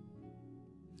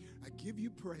 I give you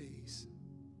praise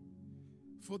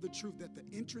for the truth that the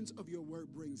entrance of your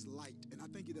word brings light. And I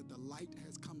thank you that the light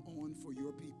has come on for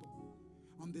your people.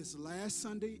 On this last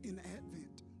Sunday in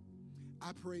Advent,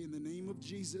 I pray in the name of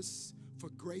Jesus for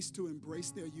grace to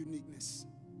embrace their uniqueness.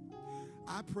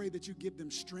 I pray that you give them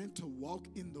strength to walk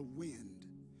in the wind,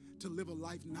 to live a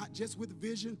life not just with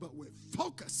vision, but with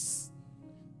focus,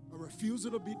 a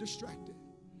refusal to be distracted.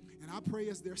 And I pray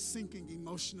as they're sinking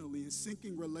emotionally and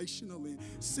sinking relationally,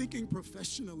 and sinking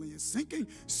professionally and sinking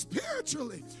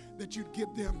spiritually, that you'd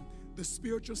give them the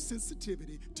spiritual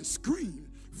sensitivity to scream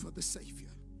for the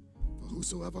Savior. For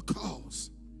whosoever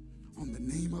calls on the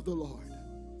name of the Lord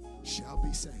shall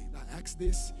be saved. I ask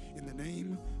this in the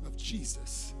name of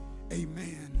Jesus.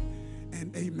 Amen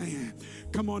and amen.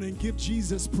 Come on and give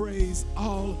Jesus praise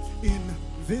all in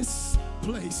this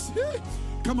place.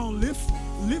 Come on,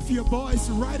 lift your voice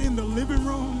right in the living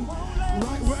room,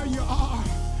 right where you are.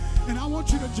 And I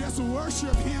want you to just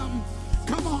worship him.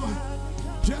 Come on,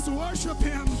 just worship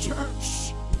him,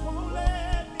 church.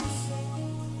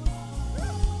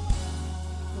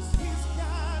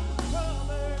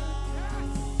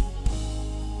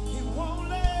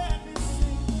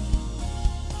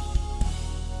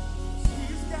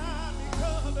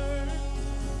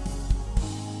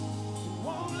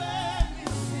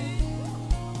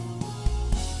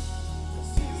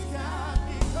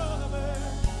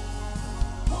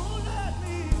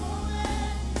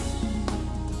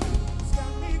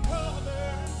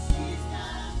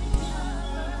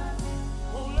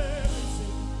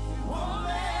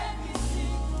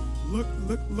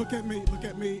 Look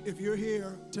at me. If you're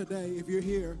here today, if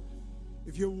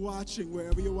you're watching,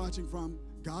 wherever you're watching from,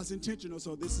 God's intentional,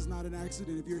 so this is not an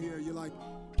accident. If you're here, you're like,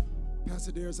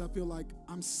 Pastor Darius, I feel like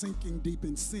I'm sinking deep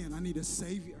in sin. I need a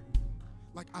Savior.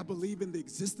 Like, I believe in the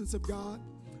existence of God,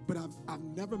 but I've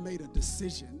never made a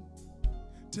decision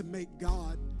to make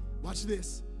God, watch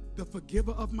this, the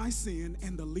forgiver of my sin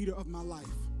and the leader of my life,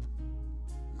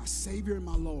 my Savior and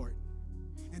my Lord.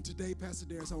 And today, Pastor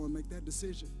Darius, I want to make that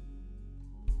decision.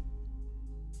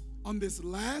 On this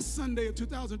last Sunday of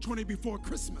 2020 before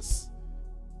Christmas,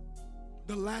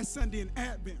 the last Sunday in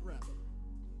Advent, rather,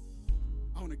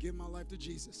 I want to give my life to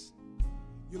Jesus.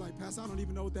 You're like, Pastor, I don't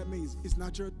even know what that means. It's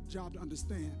not your job to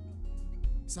understand.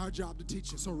 It's our job to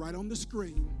teach you. So right on the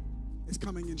screen is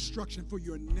coming instruction for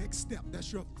your next step.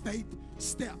 That's your faith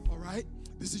step, all right?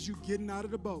 This is you getting out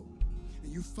of the boat.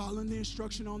 And you following the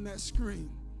instruction on that screen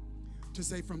to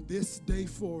say, from this day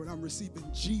forward, I'm receiving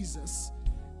Jesus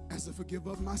as the forgiver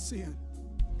of my sin,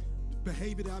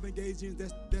 behavior that I've engaged in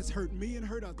that's hurt me and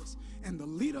hurt others, and the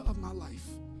leader of my life,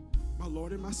 my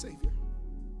Lord and my Savior.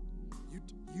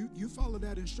 You follow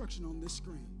that instruction on this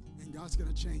screen, and God's going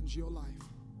to change your life.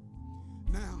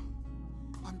 Now,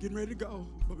 I'm getting ready to go,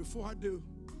 but before I do,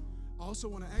 I also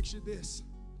want to ask you this.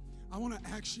 I want to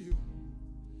ask you,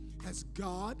 has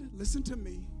God, listen to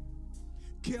me,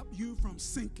 kept you from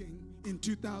sinking in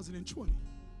 2020?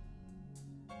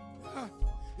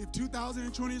 If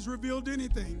 2020 has revealed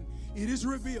anything, it is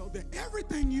revealed that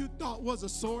everything you thought was a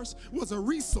source was a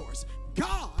resource.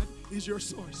 God is your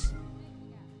source.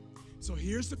 So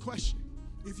here's the question.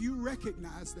 If you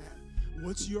recognize that,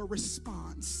 what's your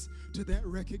response to that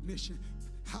recognition?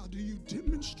 How do you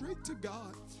demonstrate to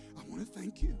God, I want to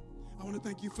thank you. I want to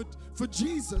thank you for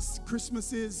Jesus.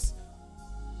 Christmas is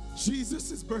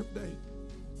Jesus' birthday.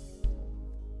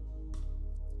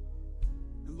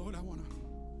 And Lord, I want to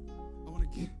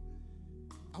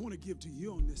give to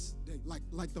you on this day.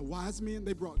 Like the wise men,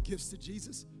 they brought gifts to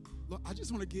Jesus. Lord, I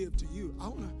just want to give to you. I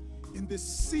want to, in this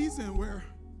season where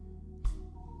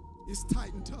it's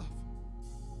tight and tough,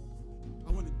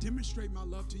 I want to demonstrate my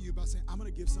love to you by saying, I'm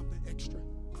going to give something extra.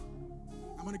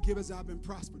 I'm going to give as I've been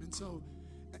prospered. And so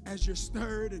as you're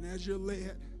stirred and as you're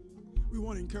led, we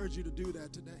want to encourage you to do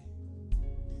that today.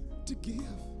 To give.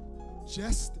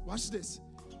 Just, watch this,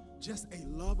 just a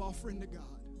love offering to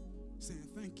God, saying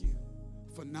thank you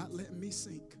for not letting me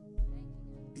sink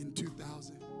in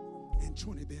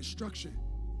 2020. The instruction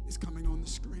is coming on the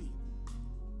screen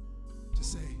to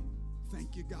say,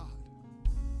 thank you, God,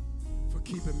 for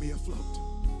keeping me afloat.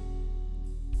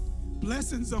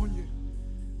 Blessings on you.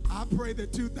 I pray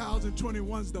that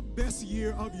 2021 is the best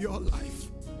year of your life.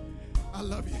 I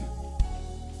love you.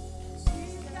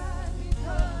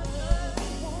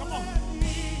 Come on.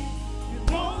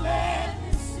 Don't let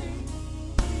me sink.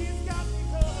 He's got me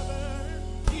covered.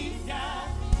 He's got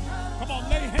me covered. Come on,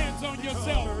 lay hands on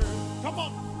yourself. Come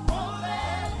on. Don't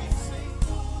let me sink.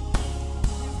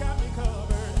 He's got me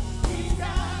covered. He's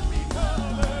got me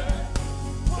covered.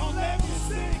 Don't let me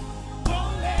sink.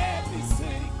 Don't let me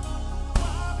sink.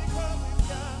 Why? Because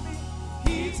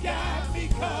he's got me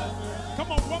covered.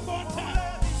 Come on, one more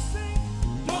time.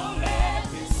 Don't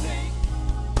let me sink.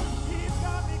 He's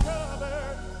got me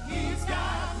covered. He's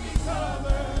got me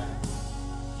covered.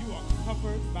 You are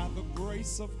covered by the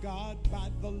grace of God, by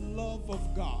the love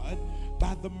of God,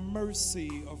 by the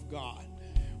mercy of God.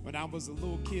 When I was a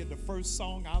little kid, the first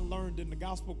song I learned in the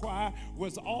gospel choir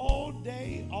was all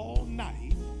day, all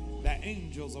night. The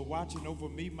angels are watching over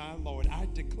me, my Lord. I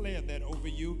declare that over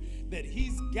you, that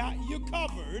he's got you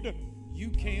covered. You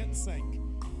can't sink.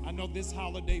 I know this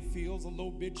holiday feels a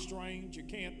little bit strange. You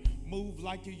can't move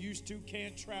like you used to,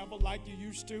 can't travel like you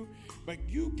used to, but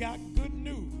you got good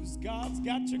news. God's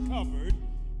got you covered,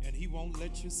 and he won't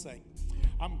let you sink.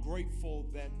 I'm grateful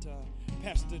that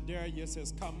Pastor DHARIUS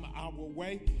has come our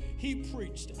way. He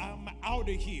preached, I'm out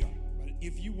of here. But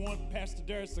if you want Pastor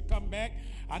DHARIUS to come back,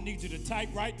 I need you to type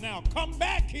right now, come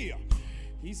back here.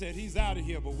 He said he's out of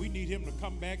here, but we need him to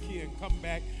come back here and come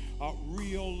back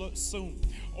real soon.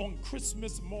 On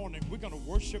Christmas morning, we're going to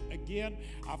worship again.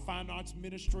 Our Fine Arts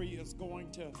Ministry is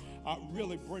going to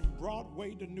really bring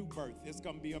Broadway to new birth. It's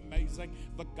going to be amazing.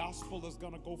 The gospel is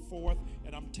going to go forth,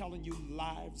 and I'm telling you,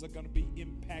 lives are going to be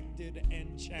impacted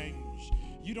and changed.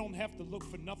 You don't have to look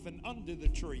for nothing under the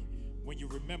tree when you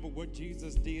remember what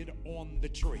Jesus did on the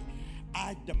tree.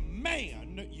 I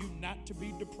demand you not to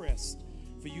be depressed,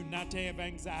 for you not to have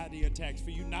anxiety attacks,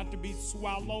 for you not to be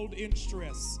swallowed in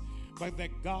stress, but that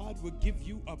God will give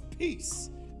you a peace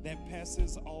that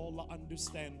passes all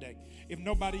understanding. If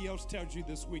nobody else tells you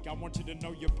this week, I want you to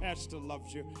know your pastor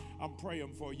loves you. I'm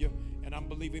praying for you, and I'm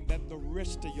believing that the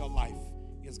rest of your life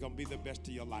is going to be the best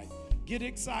of your life. Get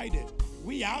excited.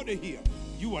 We out of here.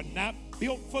 You are not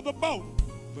built for the boat,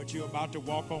 but you're about to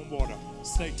walk on water.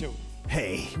 Stay tuned.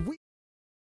 Hey,